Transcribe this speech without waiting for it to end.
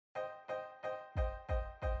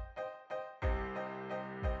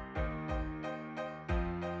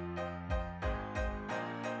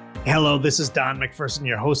Hello, this is Don McPherson,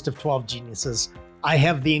 your host of 12 Geniuses. I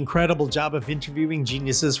have the incredible job of interviewing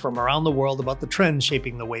geniuses from around the world about the trends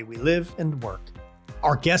shaping the way we live and work.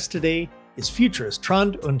 Our guest today is futurist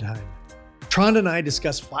Trond Undheim. Trond and I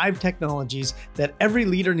discuss 5 technologies that every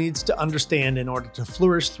leader needs to understand in order to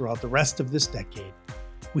flourish throughout the rest of this decade.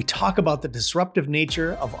 We talk about the disruptive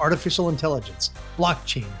nature of artificial intelligence,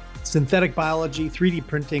 blockchain, synthetic biology, 3D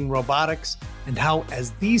printing, robotics, and how,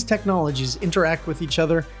 as these technologies interact with each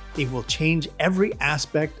other, they will change every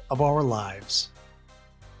aspect of our lives.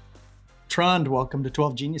 Trond, welcome to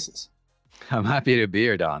 12 Geniuses. I'm happy to be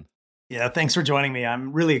here, Don. Yeah, thanks for joining me.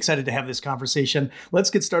 I'm really excited to have this conversation. Let's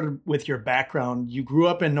get started with your background. You grew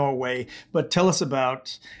up in Norway, but tell us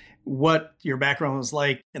about what your background was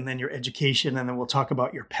like, and then your education, and then we'll talk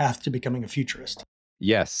about your path to becoming a futurist.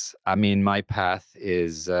 Yes, I mean my path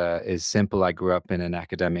is simple. I grew up in an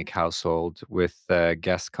academic household with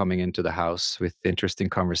guests coming into the house with interesting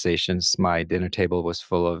conversations. My dinner table was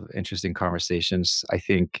full of interesting conversations. I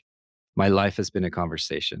think my life has been a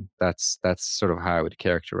conversation. That's sort of how I would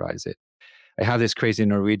characterize it. I have this crazy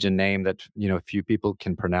Norwegian name that few people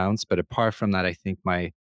can pronounce, but apart from that, I think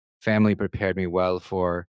my family prepared me well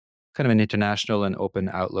for kind of an international and open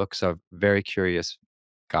outlook. So, very curious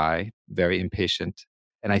guy, very impatient.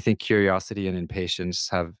 And I think curiosity and impatience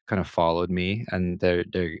have kind of followed me. And they're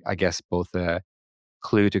I guess, both a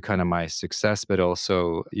clue to kind of my success, but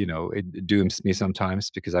also, it dooms me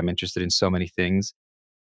sometimes because I'm interested in so many things.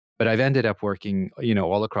 But I've ended up working,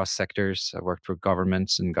 all across sectors. I worked for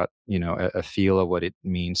governments and got, a feel of what it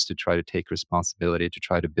means to try to take responsibility, to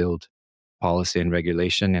try to build policy and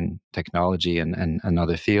regulation and technology and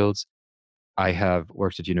other fields. I have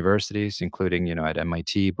worked at universities, including, at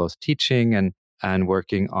MIT, both teaching and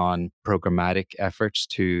working on programmatic efforts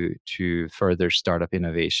to further startup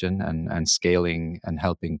innovation and scaling and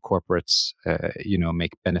helping corporates,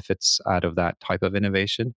 make benefits out of that type of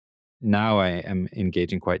innovation. Now I am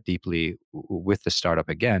engaging quite deeply with the startup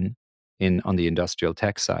again on the industrial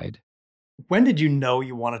tech side. When did you know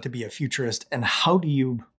you wanted to be a futurist, and how do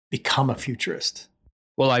you become a futurist?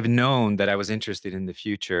 Well, I've known that I was interested in the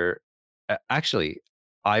future. Actually,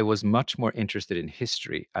 I was much more interested in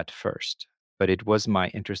history at first, but it was my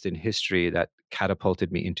interest in history that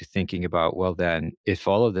catapulted me into thinking about, well, then, if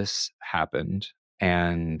all of this happened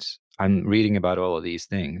and I'm reading about all of these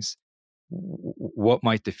things, what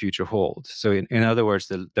might the future hold? So, in other words,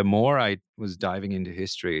 the more I was diving into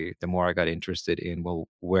history, the more I got interested in, well,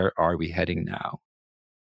 where are we heading now?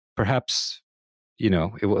 Perhaps,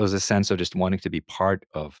 it was a sense of just wanting to be part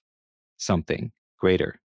of something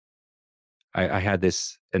greater. I had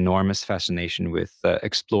this enormous fascination with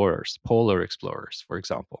explorers, polar explorers, for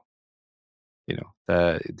example.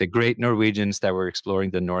 The great Norwegians that were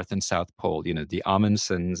exploring the North and South Pole. The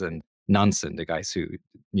Amundsens and Nansen, the guys who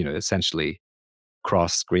essentially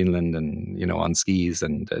crossed Greenland and on skis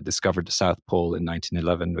and discovered the South Pole in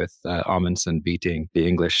 1911 with Amundsen beating the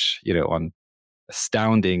English on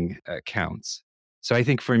astounding counts. So I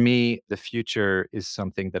think for me, the future is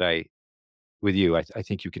something that with you, I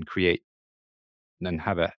think you can create and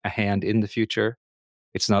have a hand in the future.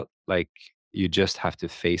 It's not like you just have to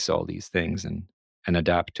face all these things and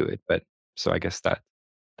adapt to it. But so I guess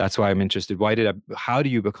that's why I'm interested. How do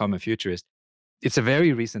you become a futurist? It's a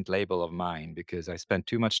very recent label of mine because I spent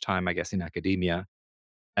too much time, I guess, in academia,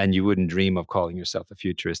 and you wouldn't dream of calling yourself a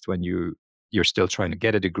futurist when you're still trying to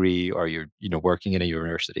get a degree or you're working in a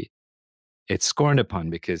university. It's scorned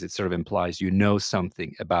upon because it sort of implies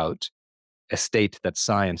something about a state that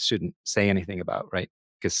science shouldn't say anything about, right?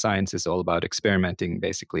 Because science is all about experimenting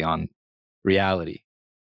basically on reality.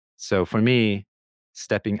 So for me,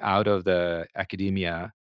 stepping out of the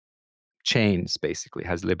academia chains basically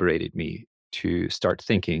has liberated me to start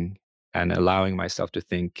thinking and allowing myself to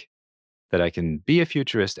think that I can be a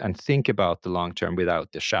futurist and think about the long term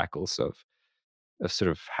without the shackles of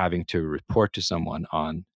sort of having to report to someone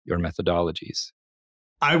on your methodologies.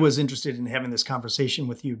 I was interested in having this conversation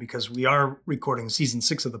with you because we are recording season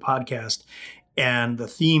 6 of the podcast, and the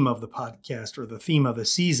theme of the podcast, or the theme of the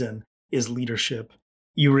season, is leadership.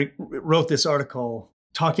 You wrote this article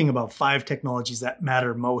talking about 5 technologies that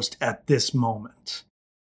matter most at this moment.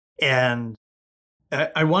 And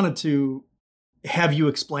I wanted to have you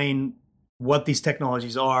explain what these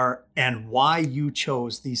technologies are and why you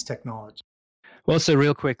chose these technologies. Well, so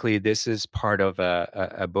real quickly, this is part of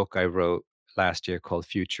a book I wrote last year called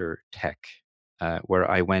Future Tech, where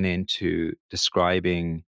I went into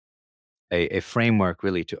describing a framework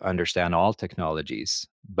really to understand all technologies.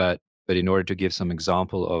 But in order to give some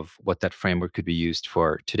example of what that framework could be used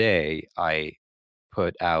for today, I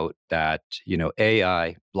put out that,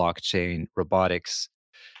 AI, blockchain, robotics,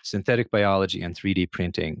 synthetic biology and 3D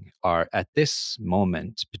printing are at this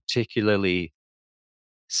moment particularly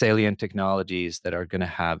salient technologies that are going to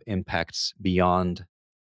have impacts beyond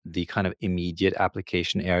the kind of immediate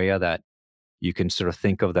application area that you can sort of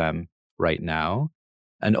think of them right now.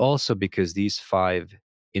 And also because these five,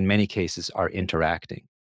 in many cases, are interacting.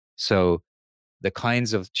 So the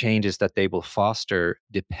kinds of changes that they will foster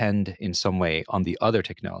depend in some way on the other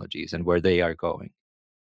technologies and where they are going.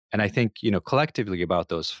 And I think, collectively about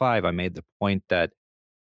those five, I made the point that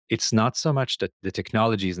it's not so much that the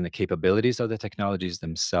technologies and the capabilities of the technologies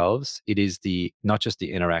themselves. It is the not just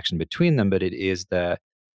the interaction between them, but it is the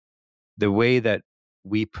way that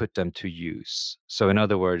we put them to use. So in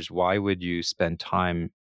other words, why would you spend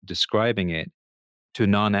time describing it to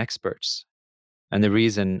non-experts? And the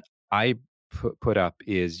reason I put up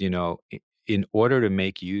is, in order to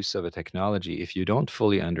make use of a technology, if you don't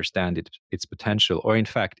fully understand its potential, or in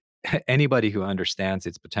fact, anybody who understands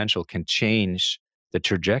its potential can change the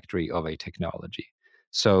trajectory of a technology.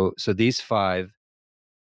 So these five,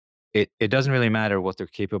 it doesn't really matter what they're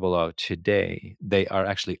capable of today. They are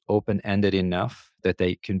actually open-ended enough that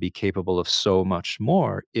they can be capable of so much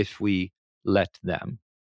more if we let them.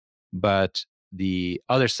 But the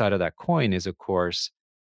other side of that coin is, of course,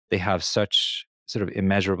 they have such sort of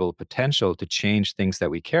immeasurable potential to change things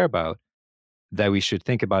that we care about that we should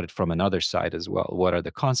think about it from another side as well. What are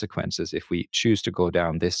the consequences if we choose to go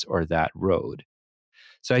down this or that road?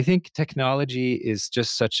 So I think technology is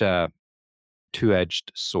just such a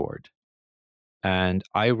two-edged sword. And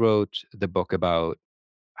I wrote the book about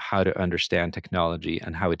how to understand technology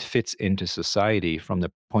and how it fits into society from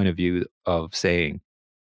the point of view of saying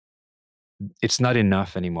it's not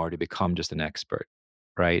enough anymore to become just an expert,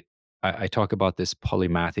 right? I talk about this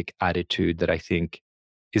polymathic attitude that I think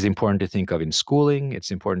is important to think of in schooling. It's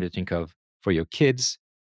important to think of for your kids.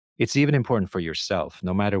 It's even important for yourself,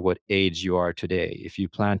 no matter what age you are today. If you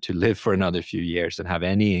plan to live for another few years and have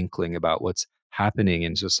any inkling about what's happening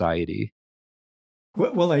in society.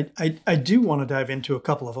 Well, I do want to dive into a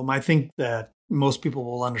couple of them. I think that most people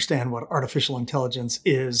will understand what artificial intelligence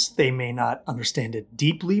is. They may not understand it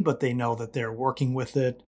deeply, but they know that they're working with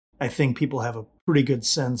it. I think people have a pretty good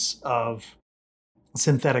sense of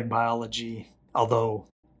synthetic biology, although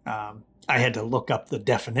I had to look up the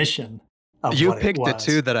definition of You what it picked the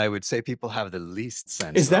two was. that I would say people have the least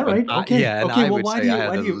sense Is that of. And right? Okay. yeah, and Okay. I Well, would why say do I you have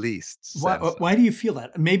why the do you least why sense of. why do you feel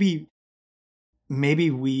that?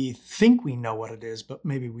 Maybe we think we know what it is, but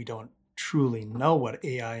maybe we don't truly know what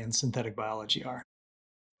AI and synthetic biology are.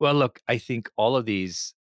 Well, look, I think all of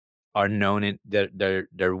these are known in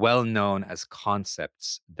they're well known as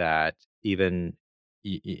concepts that even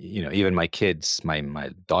even my kids, my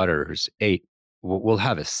daughter who's 8 will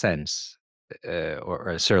have a sense,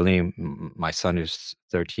 or certainly my son who's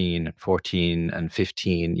 13, 14, and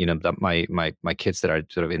 15. That my kids that are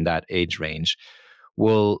sort of in that age range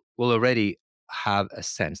will already have a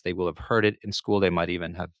sense. They will have heard it in school. They might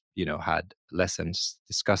even have had lessons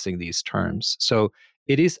discussing these terms. So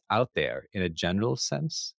it is out there in a general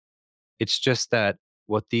sense. It's just that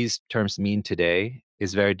what these terms mean today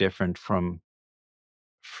is very different from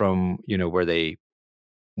where they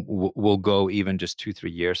will go even just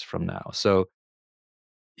 2-3 years from now. So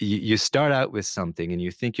you start out with something and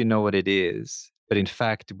you think you know what it is, but in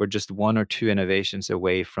fact we're just one or two innovations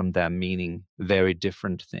away from them meaning very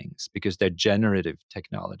different things because they're generative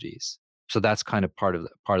technologies. So that's kind of part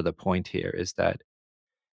of the point here, is that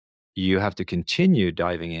you have to continue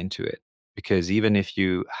diving into it, because even if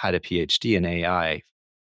you had a PhD in AI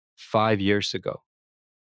 5 years ago,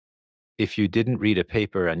 if you didn't read a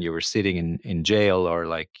paper and you were sitting in jail or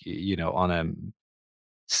like, on a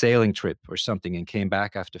sailing trip or something and came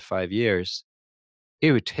back after 5 years,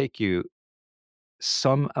 it would take you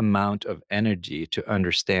some amount of energy to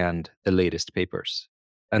understand the latest papers.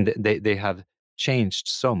 And they have changed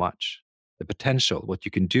so much, the potential, what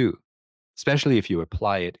you can do, especially if you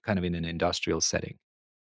apply it kind of in an industrial setting,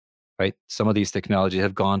 right? Some of these technologies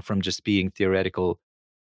have gone from just being theoretical,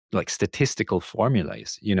 like statistical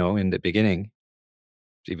formulas, in the beginning,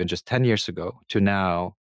 even just 10 years ago, to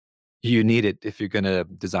now you need it if you're going to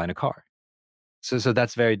design a car. So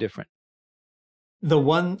that's very different. The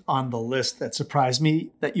one on the list that surprised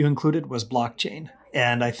me that you included was blockchain.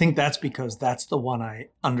 And I think that's because that's the one I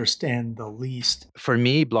understand the least. For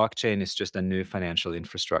me, blockchain is just a new financial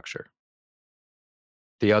infrastructure.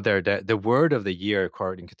 The word of the year,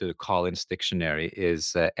 according to the Collins Dictionary,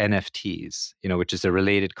 is NFTs, which is a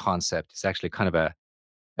related concept. It's actually kind of a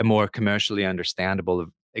more commercially understandable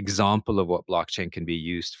example of what blockchain can be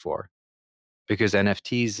used for, because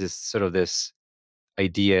NFTs is sort of this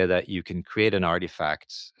idea that you can create an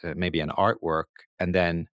artifact, maybe an artwork, and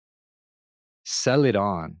then sell it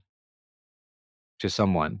on to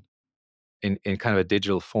someone in kind of a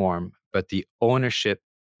digital form, but the ownership,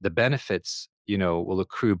 the benefits, will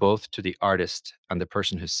accrue both to the artist and the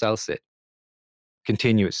person who sells it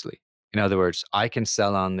continuously. In other words, I can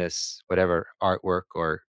sell on this whatever artwork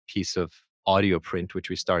or piece of audio print, which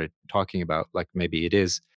we started talking about, like maybe it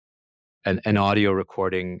is an audio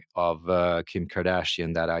recording of Kim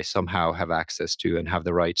Kardashian that I somehow have access to and have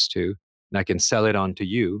the rights to, and I can sell it on to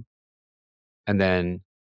you, and then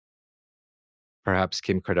perhaps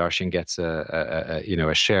Kim Kardashian gets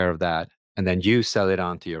a share of that, and then you sell it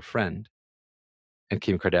on to your friend, and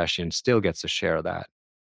Kim Kardashian still gets a share of that.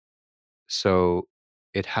 So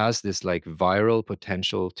it has this like viral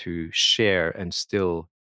potential to share and still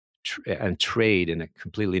and trade in a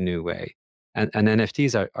completely new way. And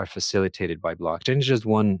NFTs are facilitated by blockchain. It's just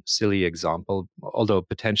one silly example, although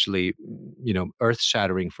potentially, earth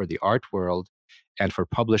shattering for the art world and for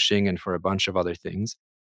publishing and for a bunch of other things.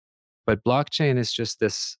 But blockchain is just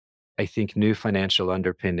this, I think, new financial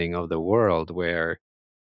underpinning of the world where,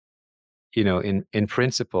 in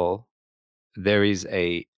principle, there is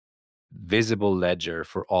a visible ledger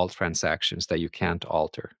for all transactions that you can't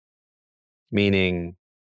alter, meaning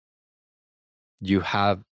you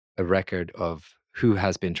have a record of who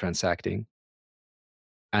has been transacting,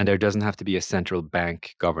 and there doesn't have to be a central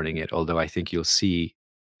bank governing it, although I think you'll see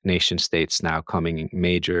nation states now coming in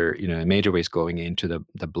major ways going into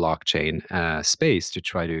the blockchain space to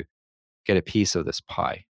try to get a piece of this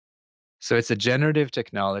pie. So it's a generative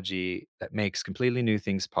technology that makes completely new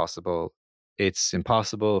things possible. It's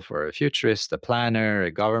impossible for a futurist, a planner,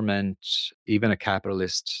 a government, even a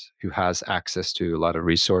capitalist who has access to a lot of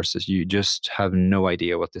resources. You just have no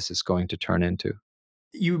idea what this is going to turn into.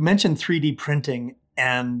 You mentioned 3D printing,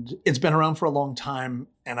 and it's been around for a long time,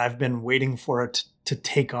 and I've been waiting for it to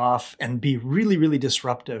take off and be really, really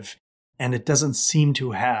disruptive. And it doesn't seem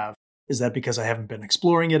to have. Is that because I haven't been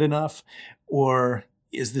exploring it enough? Or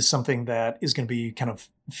is this something that is going to be kind of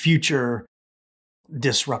future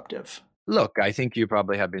disruptive? Look, I think you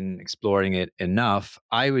probably have been exploring it enough.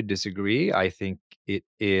 I would disagree. I think it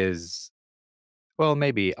is, well,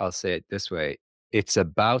 maybe I'll say it this way. It's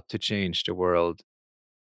about to change the world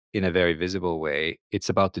in a very visible way. It's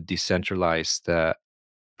about to decentralize the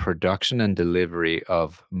production and delivery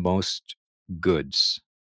of most goods.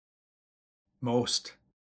 Most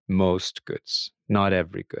goods, not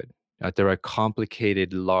every good. There are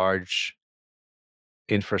complicated, large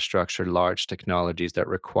infrastructure, large technologies that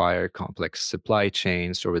require complex supply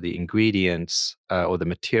chains, or the ingredients or the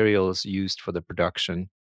materials used for the production.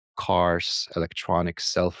 Cars, electronics,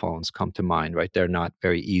 cell phones come to mind, right? They're not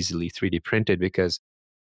very easily 3D printed because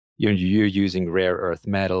you're using rare earth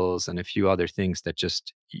metals and a few other things that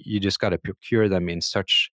you just got to procure them in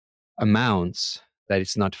such amounts that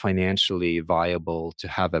it's not financially viable to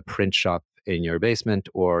have a print shop in your basement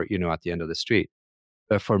or at the end of the street.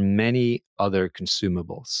 But for many other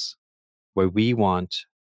consumables where we want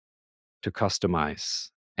to customize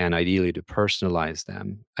and ideally to personalize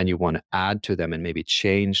them, and you want to add to them and maybe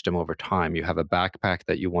change them over time. You have a backpack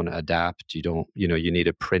that you want to adapt. You need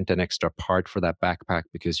to print an extra part for that backpack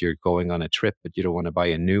because you're going on a trip, but you don't want to buy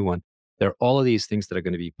a new one. There are all of these things that are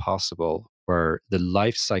going to be possible where the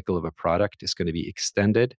life cycle of a product is going to be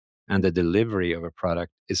extended and the delivery of a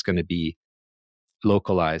product is going to be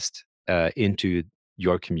localized into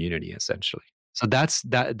your community, essentially. So that's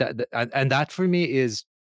and that for me is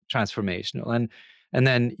transformational. And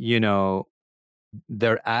then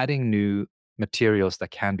they're adding new materials that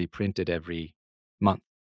can be printed every month.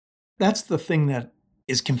 That's the thing that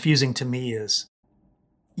is confusing to me is,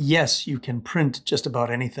 yes, you can print just about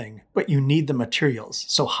anything, but you need the materials.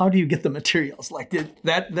 So how do you get the materials? Like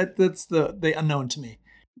that's the unknown to me.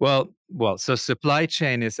 Well, so supply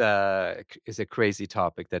chain is a crazy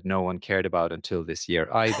topic that no one cared about until this year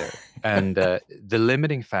either. And the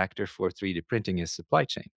limiting factor for 3D printing is supply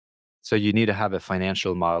chain. So you need to have a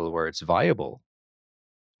financial model where it's viable.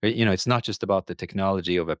 It's not just about the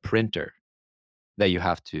technology of a printer that you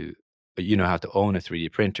have to own a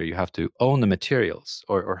 3D printer. You have to own the materials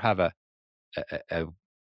or have a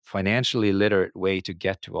financially literate way to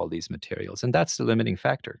get to all these materials. And that's the limiting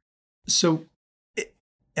factor. So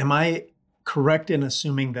am I correct in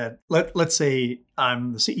assuming that let's say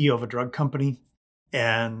I'm the CEO of a drug company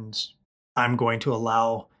and I'm going to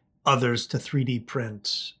allow others to 3D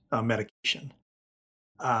print a medication?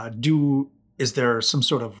 Is there some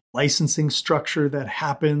sort of licensing structure that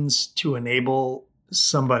happens to enable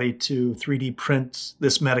somebody to 3D print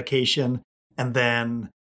this medication? And then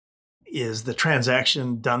is the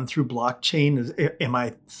transaction done through blockchain? Am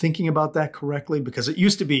I thinking about that correctly? Because it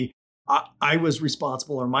used to be I was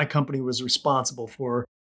responsible, or my company was responsible for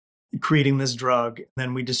creating this drug. And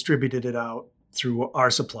then we distributed it out through our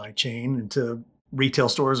supply chain into retail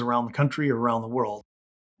stores around the country or around the world.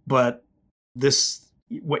 But this,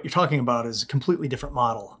 what you're talking about, is a completely different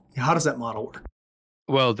model. How does that model work?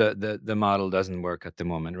 Well, the model doesn't work at the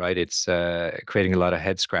moment, right? It's creating a lot of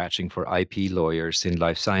head scratching for IP lawyers in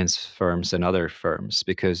life science firms and other firms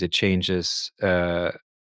because it changes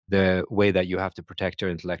the way that you have to protect your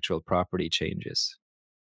intellectual property changes.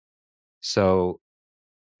 So,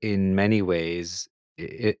 in many ways,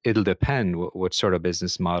 it'll depend what sort of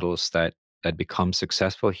business models that become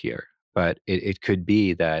successful here. But it could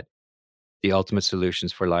be that the ultimate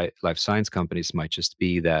solutions for life science companies might just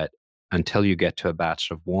be that until you get to a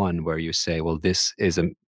batch of one where you say, well, this is a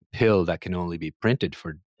pill that can only be printed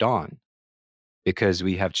for Dawn because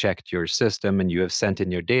we have checked your system and you have sent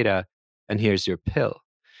in your data, and here's your pill.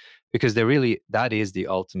 Because that is the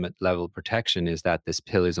ultimate level of protection, is that this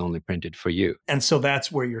pill is only printed for you. And so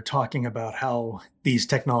that's where you're talking about how these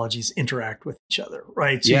technologies interact with each other,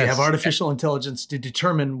 right? So you have Yes. artificial intelligence to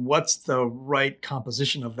determine what's the right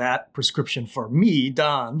composition of that prescription for me,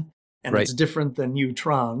 Don, and Right. it's different than you,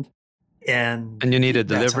 Trond. And you need a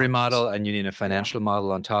that's how delivery it goes. model and you need a financial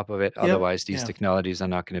model on top of it. Yep, Otherwise, these yeah. technologies are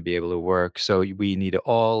not going to be able to work. So we need to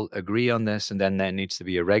all agree on this. And then there needs to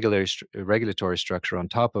be a regulatory structure on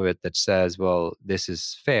top of it that says, well, this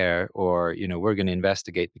is fair, or, we're going to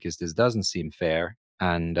investigate because this doesn't seem fair.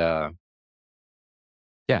 And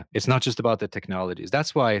yeah, it's not just about the technologies.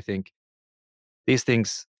 That's why I think these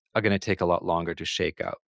things are going to take a lot longer to shake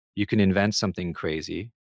out. You can invent something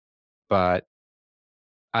crazy, but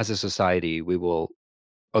as a society, we will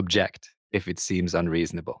object if it seems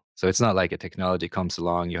unreasonable. So it's not like a technology comes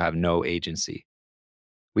along, you have no agency.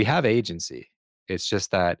 We have agency. It's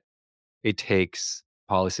just that it takes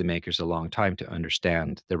policymakers a long time to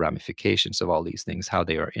understand the ramifications of all these things, how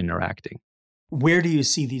they are interacting. Where do you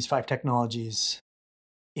see these 5 technologies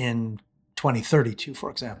in 2032, for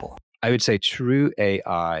example? I would say true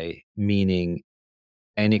AI, meaning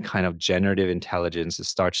any kind of generative intelligence that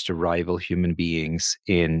starts to rival human beings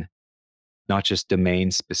in not just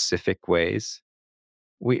domain specific ways,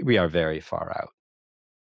 we are very far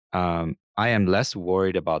out. I am less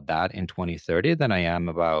worried about that in 2030 than I am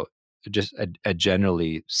about just a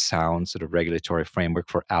generally sound sort of regulatory framework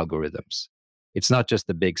for algorithms. It's not just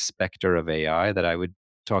the big specter of AI that I would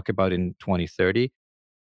talk about in 2030.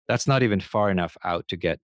 That's not even far enough out to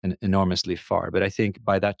get enormously far. But I think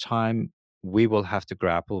by that time, we will have to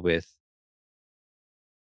grapple with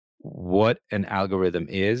what an algorithm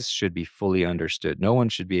is should be fully understood. No one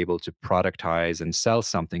should be able to productize and sell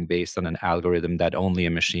something based on an algorithm that only a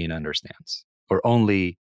machine understands, or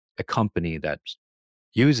only a company that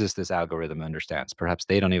uses this algorithm understands. Perhaps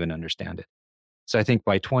they don't even understand it. So I think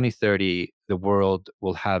by 2030, the world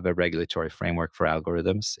will have a regulatory framework for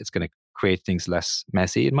algorithms. It's going to create things less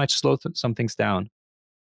messy. It might slow some things down,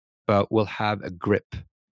 but we'll have a grip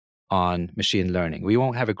on machine learning. We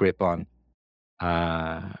won't have a grip on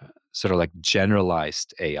sort of like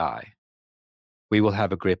generalized AI. We will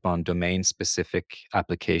have a grip on domain specific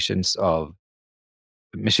applications of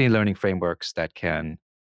machine learning frameworks that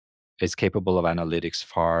is capable of analytics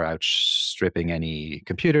far outstripping any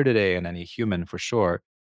computer today and any human for sure.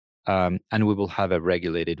 And we will have a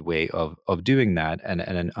regulated way of doing that, and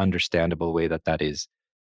an understandable way that is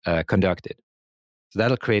conducted. So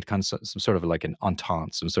that'll create some sort of like an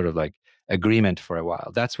entente, some sort of like agreement for a while.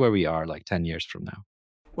 That's where we are like 10 years from now.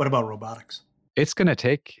 What about robotics? It's going to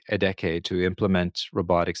take a decade to implement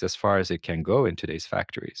robotics as far as it can go in today's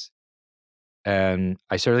factories. And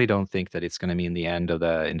I certainly don't think that it's going to mean the end of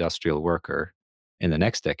the industrial worker in the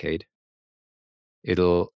next decade.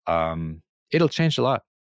 It'll change a lot.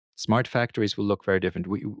 Smart factories will look very different.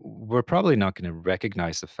 We're probably not going to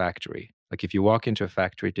recognize a factory. Like if you walk into a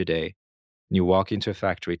factory today and you walk into a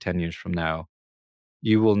factory 10 years from now,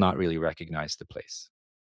 you will not really recognize the place.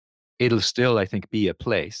 It'll still, I think, be a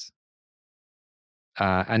place.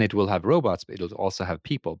 And it will have robots, but it'll also have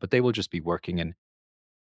people, but they will just be working in.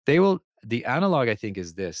 The analog, I think,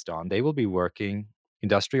 is this, Don. They will be working,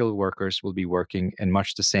 industrial workers will be working in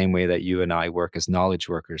much the same way that you and I work as knowledge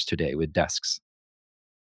workers today with desks.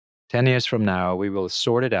 10 years from now, we will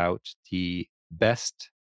sort it out, the best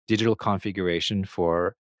digital configuration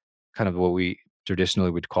for kind of what we traditionally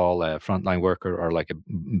would call a frontline worker, or like a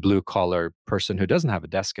blue collar person who doesn't have a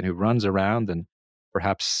desk and who runs around and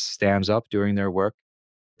perhaps stands up during their work.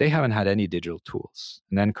 They haven't had any digital tools.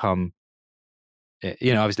 And then come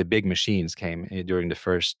Obviously big machines came during the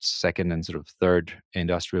first, second, and sort of third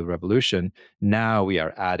industrial revolution. Now we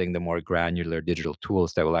are adding the more granular digital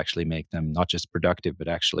tools that will actually make them not just productive, but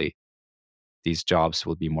actually these jobs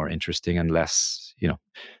will be more interesting and less,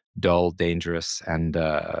 dull, dangerous, and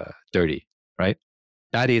dirty, right?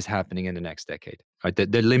 That is happening in the next decade. Right?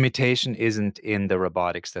 The limitation isn't in the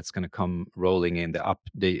robotics that's going to come rolling in.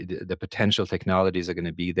 The potential technologies are going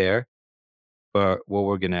to be there, but what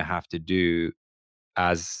we're going to have to do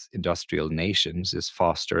as industrial nations is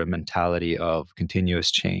foster a mentality of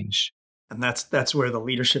continuous change. And that's where the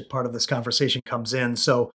leadership part of this conversation comes in.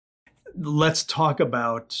 So let's talk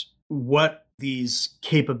about what these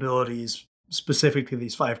capabilities, specifically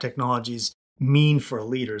these five technologies, mean for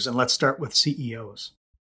leaders. And let's start with CEOs.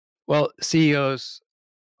 Well, CEOs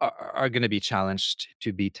are going to be challenged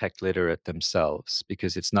to be tech literate themselves,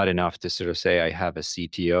 because it's not enough to sort of say, I have a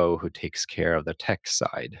CTO who takes care of the tech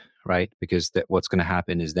side, right? Because what's going to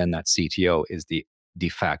happen is then that CTO is the de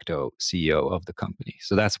facto CEO of the company.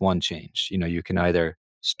 So that's one change. You can either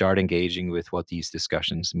start engaging with what these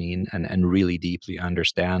discussions mean and really deeply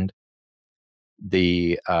understand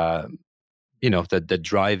the the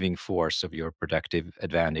driving force of your productive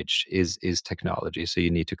advantage is technology. So you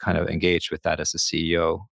need to kind of engage with that as a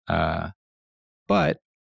CEO. But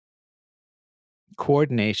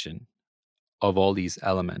coordination of all these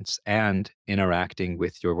elements and interacting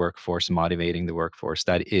with your workforce, motivating the workforce,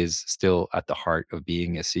 that is still at the heart of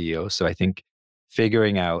being a CEO. So I think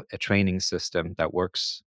figuring out a training system that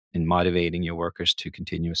works in motivating your workers to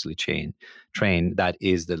continuously train, that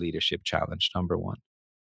is the leadership challenge number one.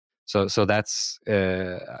 So that's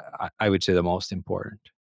I would say the most important,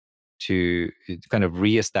 to kind of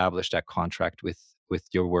reestablish that contract with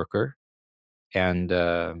your worker, and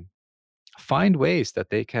find ways that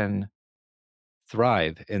they can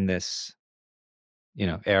thrive in this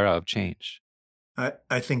era of change.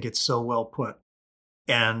 I think it's so well put.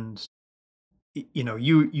 And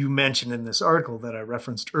you mentioned in this article that I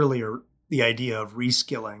referenced earlier the idea of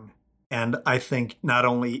reskilling. And I think not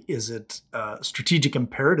only is it a strategic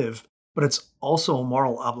imperative, but it's also a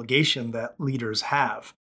moral obligation that leaders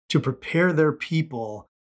have to prepare their people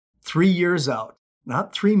 3 years out,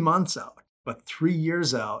 not 3 months out, but 3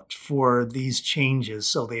 years out for these changes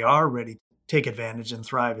so they are ready to take advantage and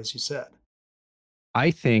thrive, as you said.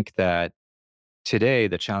 I think that today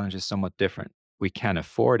the challenge is somewhat different. We can't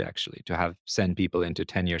afford actually to have send people into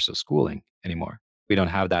 10 years of schooling anymore. We don't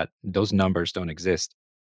have that. Those numbers don't exist.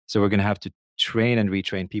 So we're going to have to train and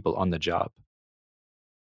retrain people on the job,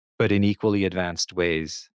 but in equally advanced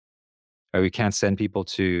ways. We can't send people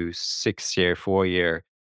to 6-year, 4-year,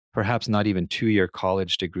 perhaps not even 2-year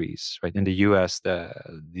college degrees, right? In the US,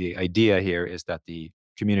 the idea here is that the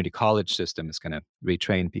community college system is going to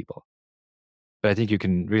retrain people. But I think you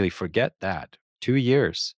can really forget that. 2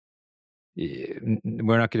 years,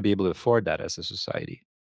 we're not going to be able to afford that as a society.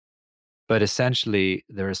 But essentially,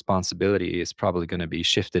 the responsibility is probably going to be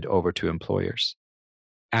shifted over to employers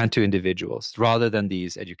and to individuals rather than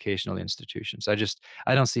these educational institutions.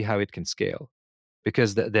 I don't see how it can scale,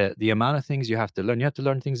 because the amount of things you have to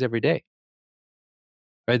learn things every day.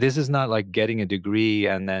 Right? This is not like getting a degree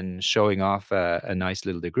and then showing off a nice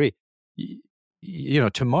little degree.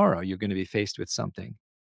 Tomorrow you're going to be faced with something.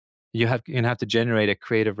 You're going to have to generate a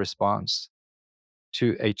creative response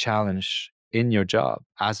to a challenge in your job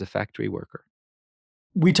as a factory worker.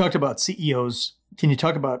 We talked about CEOs. Can you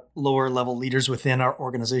talk about lower level leaders within our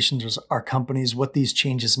organizations, our companies, what these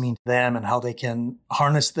changes mean to them and how they can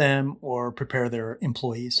harness them or prepare their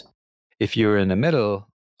employees? If you're in the middle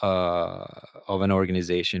of an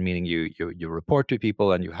organization, meaning you report to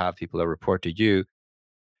people and you have people that report to you,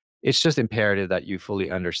 it's just imperative that you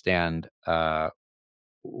fully understand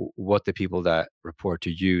what the people that report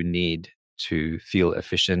to you need to feel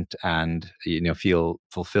efficient and feel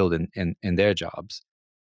fulfilled in their jobs.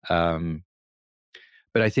 Um,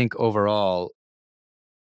 but I think overall,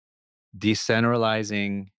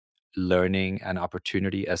 decentralizing learning and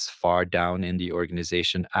opportunity as far down in the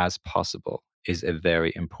organization as possible is a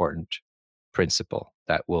very important principle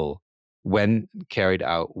that will, when carried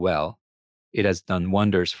out well, it has done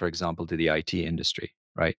wonders, for example, to the IT industry,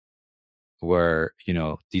 right? Where,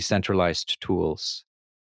 decentralized tools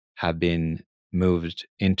have been moved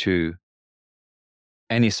into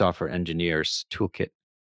any software engineer's toolkit.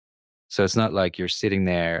 So it's not like you're sitting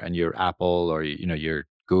there and you're Apple or you're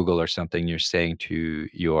Google or something, you're saying to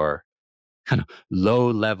your kind of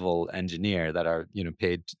low level engineer that are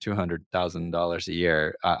paid $200,000 a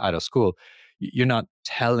year out of school, you're not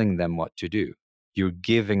telling them what to do. You're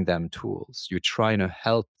giving them tools. You're trying to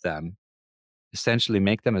help them, essentially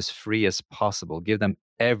make them as free as possible, give them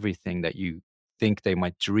everything that you think they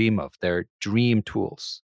might dream of, their dream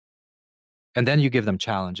tools. And then you give them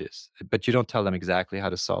challenges, but you don't tell them exactly how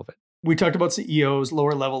to solve it. We talked about CEOs,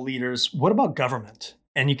 lower level leaders. What about government?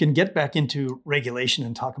 And you can get back into regulation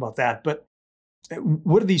and talk about that. But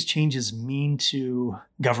what do these changes mean to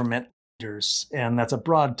government leaders? And that's a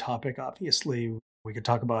broad topic, obviously. We could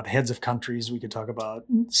talk about heads of countries, we could talk about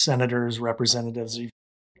senators, representatives,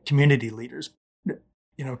 community leaders.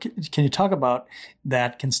 Can you talk about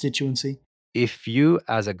that constituency? If you,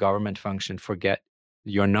 as a government function, forget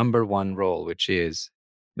your number one role, which is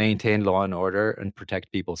maintain law and order and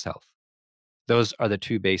protect people's health, those are the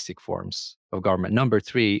two basic forms of government. Number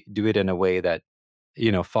three, do it in a way that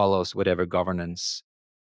follows whatever governance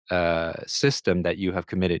system that you have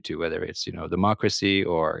committed to, whether it's democracy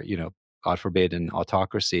or God forbid an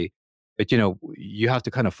autocracy. But you have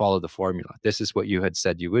to kind of follow the formula. This is what you had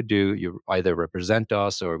said you would do. You either represent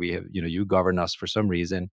us or we have you govern us for some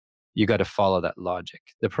reason. You got to follow that logic.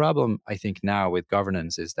 The problem I think now with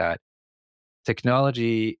governance is that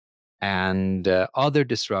technology and other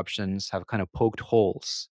disruptions have kind of poked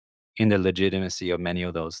holes in the legitimacy of many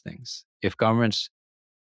of those things. If governments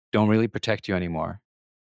don't really protect you anymore,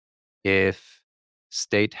 if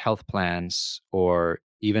state health plans or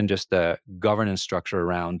even just the governance structure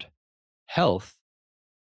around health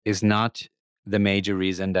is not the major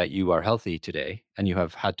reason that you are healthy today, and you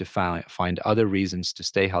have had to find other reasons to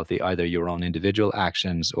stay healthy, either your own individual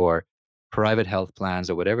actions or private health plans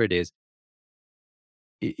or whatever it is,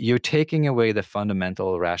 you're taking away the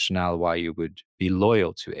fundamental rationale why you would be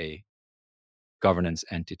loyal to a governance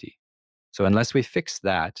entity. So unless we fix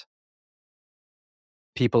that,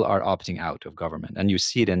 people are opting out of government. And you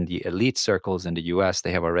see it in the elite circles in the US.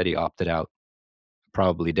 They have already opted out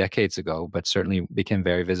probably decades ago, but certainly became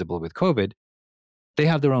very visible with COVID. They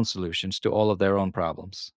have their own solutions to all of their own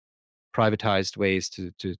problems, privatized ways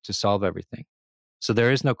to solve everything. So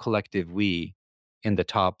there is no collective we in the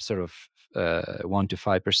top sort of 1 to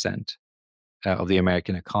 5% of the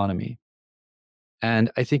American economy. And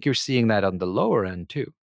I think you're seeing that on the lower end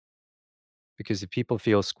too, because if people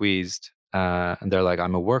feel squeezed and they're like,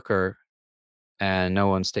 I'm a worker and no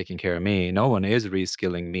one's taking care of me, no one is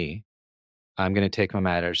reskilling me, I'm going to take my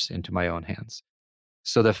matters into my own hands.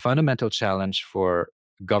 So the fundamental challenge for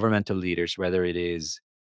governmental leaders, whether it is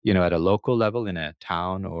at a local level in a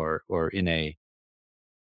town or in a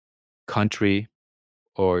country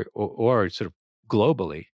or sort of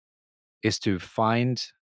globally, is to find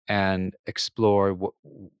and explore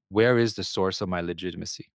where is the source of my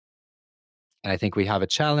legitimacy. And I think we have a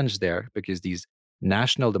challenge there because these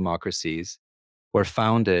national democracies were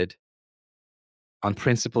founded on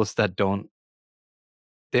principles that don't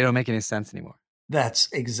make any sense anymore.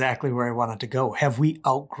 That's exactly where I wanted to go. Have we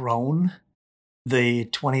outgrown the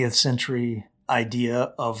 20th century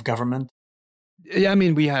idea of government? Yeah, I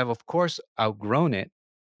mean, we have, of course, outgrown it,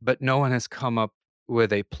 but no one has come up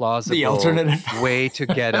with a plausible alternative way to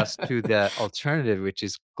get us to the alternative, which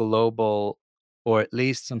is global or at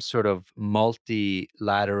least some sort of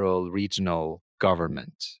multilateral regional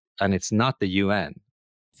government. And it's not the UN.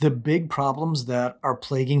 The big problems that are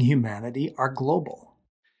plaguing humanity are global.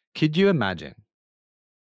 Could you imagine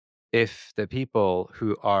if the people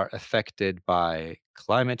who are affected by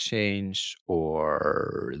climate change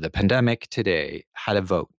or the pandemic today had a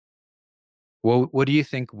vote? Well, what do you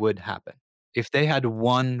think would happen if they had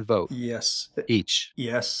one vote? Yes. Each?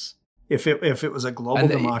 Yes. If it was a global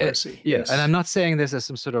democracy. Yeah. Yes. And I'm not saying this as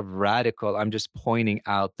some sort of radical, I'm just pointing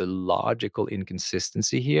out the logical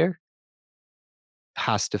inconsistency here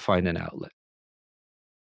has to find an outlet.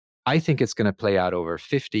 I think it's going to play out over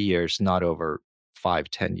 50 years, not over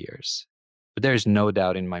 5-10 years. But there's no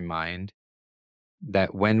doubt in my mind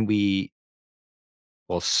that when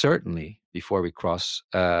certainly before we cross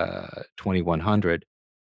 2100,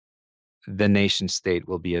 the nation state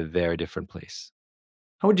will be a very different place.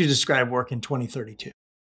 How would you describe work in 2032?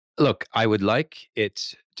 Look, I would like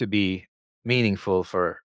it to be meaningful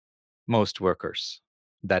for most workers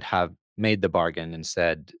that have made the bargain and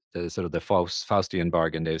said the sort of the Faustian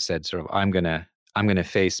bargain. They've said sort of, I'm gonna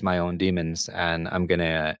face my own demons and I'm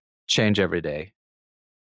gonna change every day.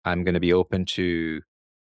 I'm gonna be open to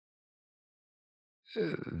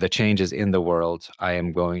the changes in the world. I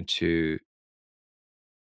am going to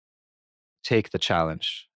take the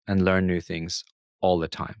challenge and learn new things all the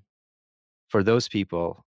time. For those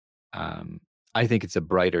people, I think it's a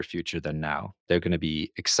brighter future than now. They're going to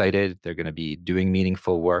be excited. They're going to be doing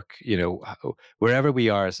meaningful work. Wherever we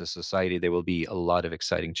are as a society, there will be a lot of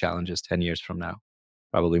exciting challenges 10 years from now,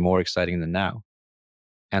 probably more exciting than now.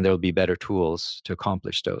 And there will be better tools to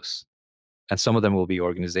accomplish those. And some of them will be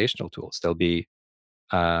organizational tools. They'll be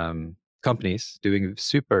companies doing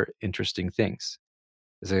super interesting things.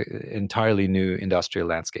 It's an entirely new industrial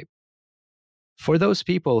landscape. For those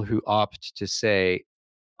people who opt to say,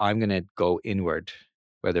 I'm going to go inward,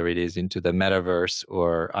 whether it is into the metaverse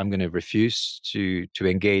or I'm going to refuse to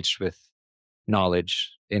engage with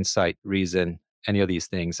knowledge, insight, reason, any of these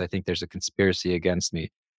things, I think there's a conspiracy against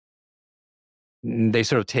me. They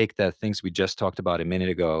sort of take the things we just talked about a minute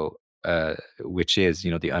ago, which is,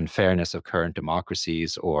 the unfairness of current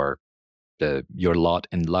democracies or your lot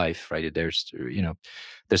in life, right? There's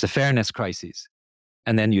a fairness crisis.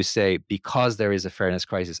 And then you say, because there is a fairness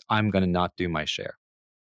crisis, I'm going to not do my share.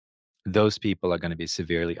 Those people are going to be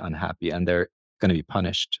severely unhappy and they're going to be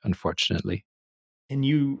punished, unfortunately. Can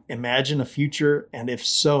you imagine a future? And if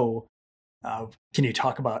so, can you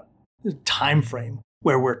talk about the time frame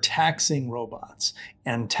where we're taxing robots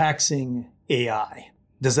and taxing AI?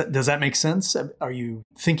 Does that make sense? Are you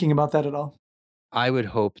thinking about that at all? I would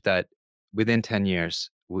hope that within 10 years,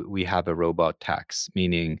 we have a robot tax,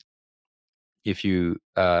 meaning if you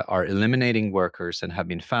are eliminating workers and have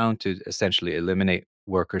been found to essentially eliminate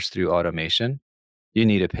workers through automation, you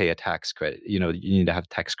need to pay a tax credit. You need to have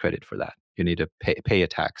tax credit for that. You need to pay a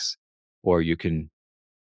tax, or you can,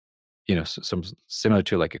 some similar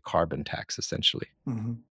to like a carbon tax, essentially.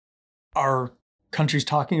 Mm-hmm. Are countries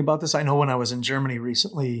talking about this? I know when I was in Germany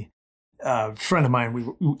recently, a friend of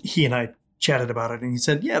mine, he and I chatted about it, and he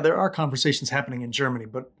said, "Yeah, there are conversations happening in Germany,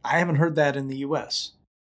 but I haven't heard that in the U.S."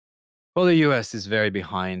 Well, the US is very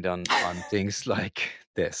behind on things like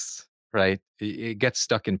this, right? It gets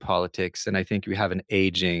stuck in politics, and I think we have an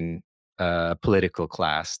aging political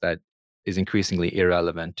class that is increasingly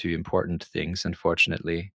irrelevant to important things,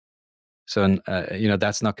 unfortunately. So,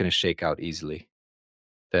 that's not going to shake out easily.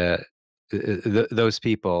 Those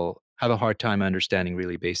people have a hard time understanding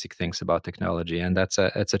really basic things about technology, and it's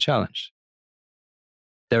a challenge.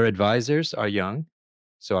 Their advisors are young,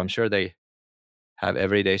 so I'm sure they have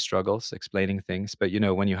everyday struggles explaining things. But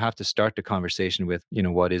when you have to start the conversation with,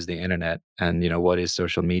 what is the internet and what is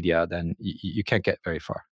social media, then you can't get very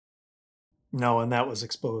far. No, and that was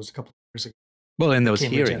exposed a couple of years ago. Well, in The those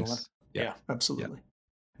Cambridge Analytica. hearings, yeah, Yeah, yeah. absolutely.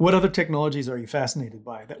 What other technologies are you fascinated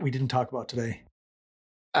by that we didn't talk about today?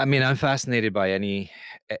 I mean, I'm fascinated by any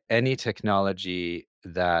technology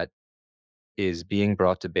that is being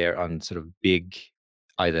brought to bear on sort of big,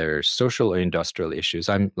 either social or industrial issues.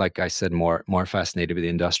 I'm, like I said, more fascinated with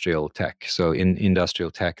industrial tech. So in industrial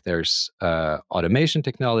tech, there's automation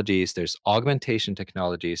technologies, there's augmentation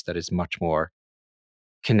technologies that is much more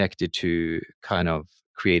connected to kind of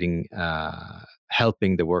creating,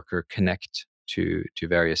 helping the worker connect to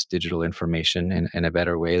various digital information in a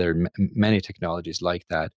better way. There are many technologies like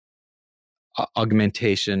that.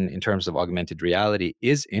 Augmentation in terms of augmented reality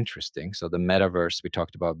is interesting. So the metaverse we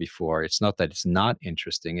talked about before, it's not that it's not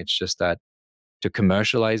interesting. It's just that to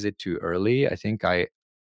commercialize it too early, I think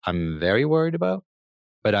I'm very worried about.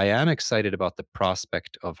 But I am excited about the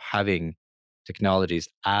prospect of having technologies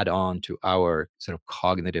add on to our sort of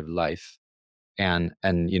cognitive life and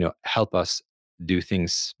help us do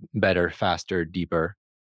things better, faster, deeper.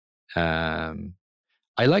 Um,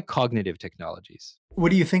 I like cognitive technologies. What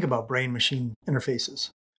do you think about brain machine interfaces?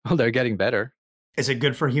 Well, they're getting better. Is it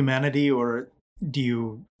good for humanity, or do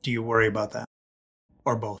you worry about that,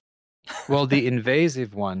 or both? Well, the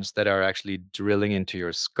invasive ones that are actually drilling into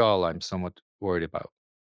your skull, I'm somewhat worried about.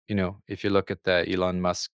 If you look at the Elon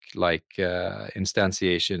Musk like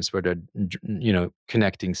instantiations where they're,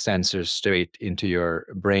 connecting sensors straight into your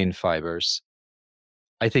brain fibers,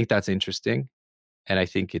 I think that's interesting, and I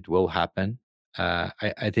think it will happen.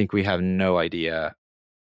 I think we have no idea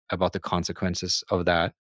about the consequences of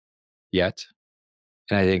that yet.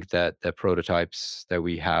 And I think that the prototypes that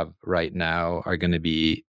we have right now are going to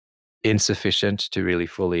be insufficient to really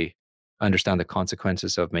fully understand the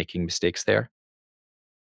consequences of making mistakes there.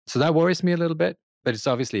 So that worries me a little bit, but it's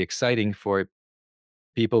obviously exciting for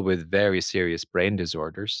people with very serious brain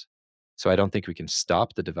disorders. So I don't think we can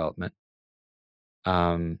stop the development.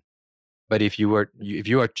 Um, but if you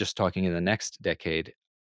are just talking in the next decade,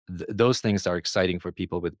 those things are exciting for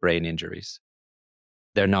people with brain injuries.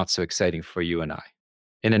 They're not so exciting for you and I.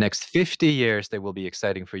 In the next 50 years, they will be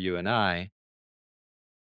exciting for you and I,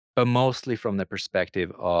 but mostly from the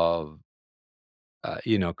perspective of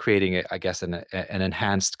creating, I guess, an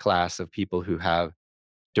enhanced class of people who have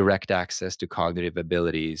direct access to cognitive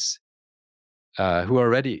abilities, who are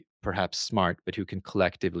already perhaps smart, but who can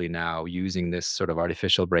collectively now, using this sort of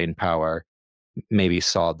artificial brain power, maybe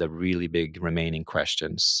solve the really big remaining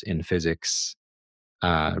questions in physics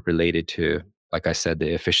related to, like I said,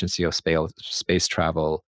 the efficiency of space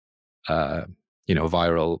travel,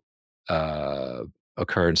 viral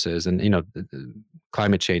occurrences, and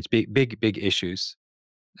climate change, big issues,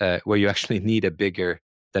 where you actually need a bigger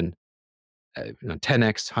than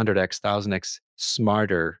 10x, 100x, 1000x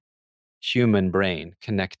smarter human brain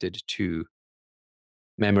connected to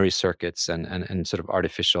memory circuits and sort of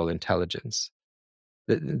artificial intelligence.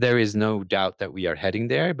 There is no doubt that we are heading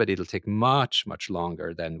there, but it'll take much, much longer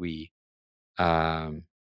um,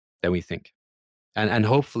 than we think. And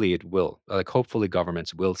hopefully it will. Like, hopefully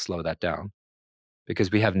governments will slow that down,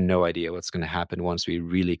 because we have no idea what's going to happen once we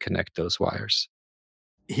really connect those wires.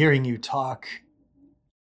 Hearing you talk,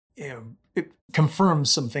 it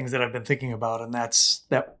confirms some things that I've been thinking about, and that's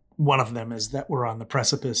that one of them is that we're on the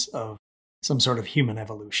precipice of some sort of human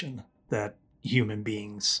evolution, that human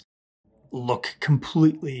beings look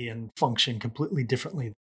completely and function completely differently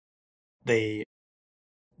than they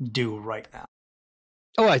do right now.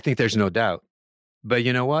 Oh, I think there's no doubt. But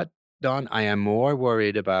you know what, Don? I am more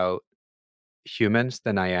worried about humans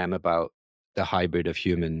than I am about the hybrid of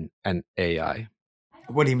human and AI.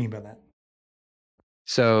 What do you mean by that?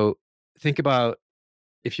 So think about,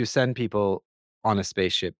 if you send people on a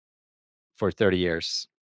spaceship for 30 years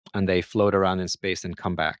and they float around in space and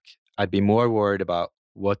come back, I'd be more worried about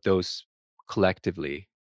what those collectively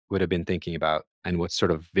would have been thinking about and what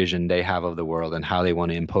sort of vision they have of the world and how they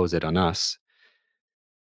want to impose it on us.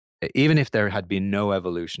 Even if there had been no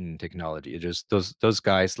evolution in technology, just those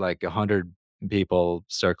guys, like 100 people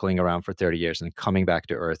circling around for 30 years and coming back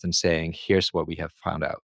to Earth and saying, here's what we have found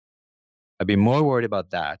out. I'd be more worried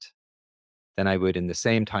about that than I would in the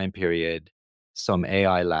same time period some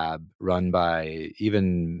AI lab run by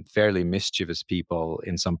even fairly mischievous people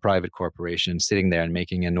in some private corporation sitting there and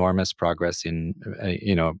making enormous progress in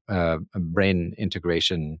brain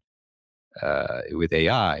integration with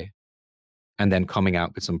AI, and then coming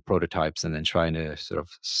out with some prototypes and then trying to sort of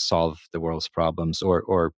solve the world's problems,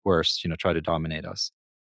 or worse, try to dominate us.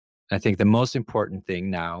 I think the most important thing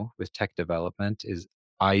now with tech development is,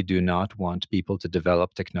 I do not want people to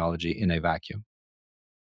develop technology in a vacuum.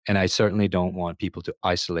 And I certainly don't want people to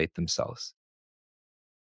isolate themselves,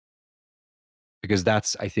 because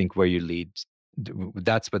that's, I think, where you lead.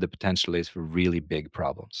 That's where the potential is for really big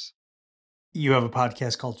problems. You have a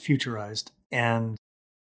podcast called Futurized, and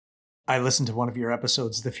I listened to one of your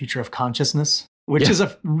episodes, The Future of Consciousness, which is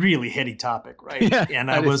a really heady topic, right? Yeah, and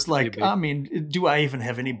I was like, I mean, do I even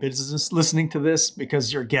have any business listening to this?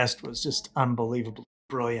 Because your guest was just unbelievably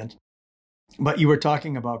brilliant. But you were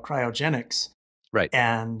talking about cryogenics. Right.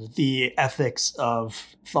 And the ethics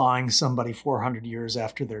of thawing somebody 400 years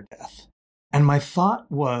after their death. And my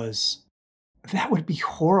thought was, that would be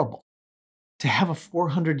horrible to have a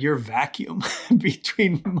 400-year vacuum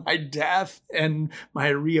between my death and my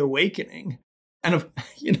reawakening. And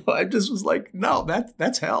I just was like, no,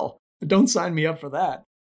 that's hell. Don't sign me up for that.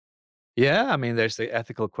 Yeah, I mean, there's the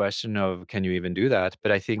ethical question of, can you even do that?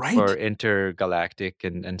 But I think for intergalactic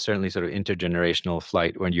and certainly sort of intergenerational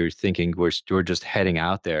flight, when you're thinking we're just heading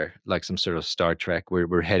out there like some sort of Star Trek,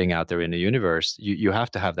 we're heading out there in the universe, you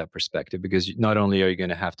have to have that perspective, because not only are you going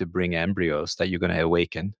to have to bring embryos that you're going to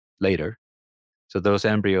awaken later, so those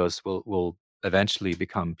embryos will eventually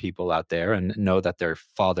become people out there and know that their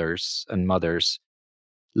fathers and mothers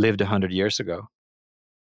lived 100 years ago.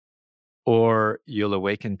 Or you'll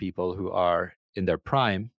awaken people who are in their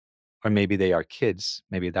prime, or maybe they are kids.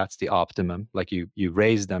 Maybe that's the optimum. Like, you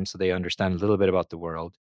raise them so they understand a little bit about the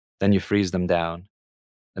world, then you freeze them down,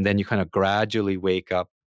 and then you kind of gradually wake up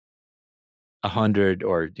 100,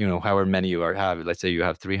 or however many you have. Let's say you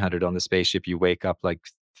have 300 on the spaceship, you wake up like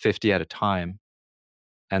 50 at a time,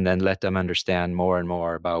 and then let them understand more and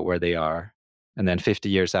more about where they are. And then 50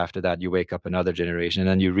 years after that, you wake up another generation, and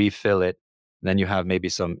then you refill it. Then you have maybe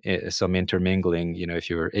some intermingling,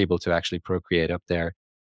 if you were able to actually procreate up there.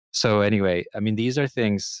 So anyway, I mean, these are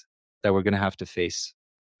things that we're going to have to face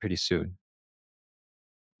pretty soon.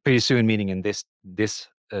 Pretty soon, meaning in this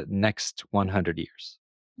next 100 years.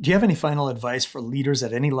 Do you have any final advice for leaders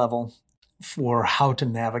at any level for how to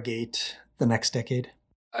navigate the next decade?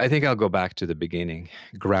 I think I'll go back to the beginning,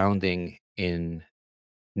 grounding in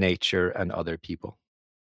nature and other people.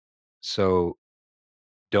 So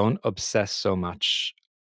don't obsess so much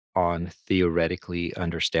on theoretically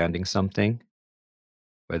understanding something,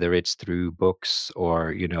 whether it's through books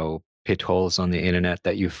or, pit holes on the internet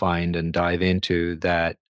that you find and dive into,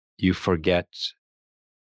 that you forget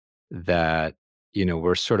that,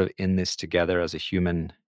 we're sort of in this together as a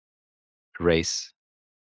human race.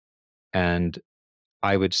 And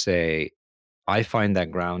I would say I find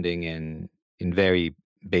that grounding in very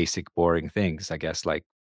basic, boring things, I guess, like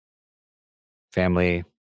family,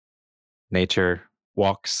 nature,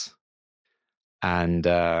 walks, and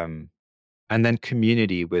and then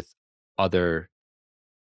community with other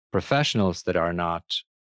professionals that are not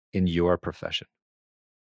in your profession.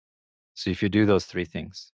 So if you do those three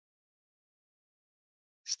things,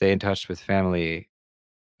 stay in touch with family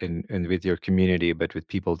and with your community, but with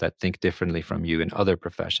people that think differently from you in other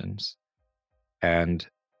professions, and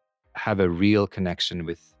have a real connection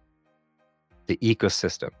with the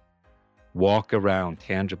ecosystem. Walk around,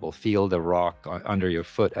 tangible, feel the rock under your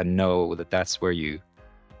foot, and know that that's where you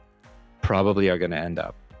probably are going to end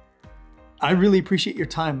up. I really appreciate your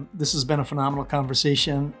time. This has been a phenomenal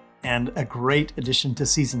conversation and a great addition to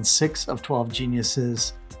season 6 of 12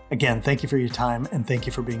 Geniuses. Again, thank you for your time and thank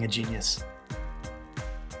you for being a genius.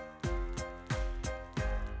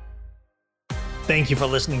 Thank you for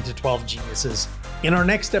listening to 12 Geniuses. In our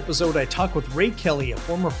next episode, I talk with Ray Kelly, a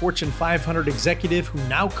former Fortune 500 executive who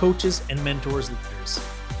now coaches and mentors leaders.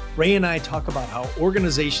 Ray and I talk about how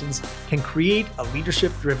organizations can create a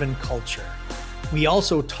leadership-driven culture. We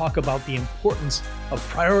also talk about the importance of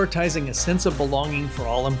prioritizing a sense of belonging for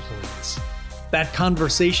all employees. That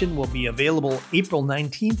conversation will be available April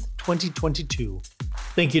 19th, 2022.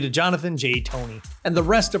 Thank you to Jonathan J. Tony and the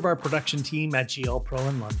rest of our production team at GL Pro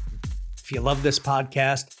in London. If you love this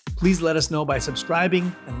podcast, please let us know by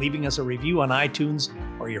subscribing and leaving us a review on iTunes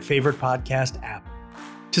or your favorite podcast app.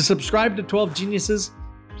 To subscribe to 12 Geniuses,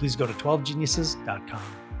 please go to 12geniuses.com.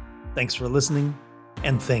 Thanks for listening,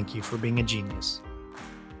 and thank you for being a genius.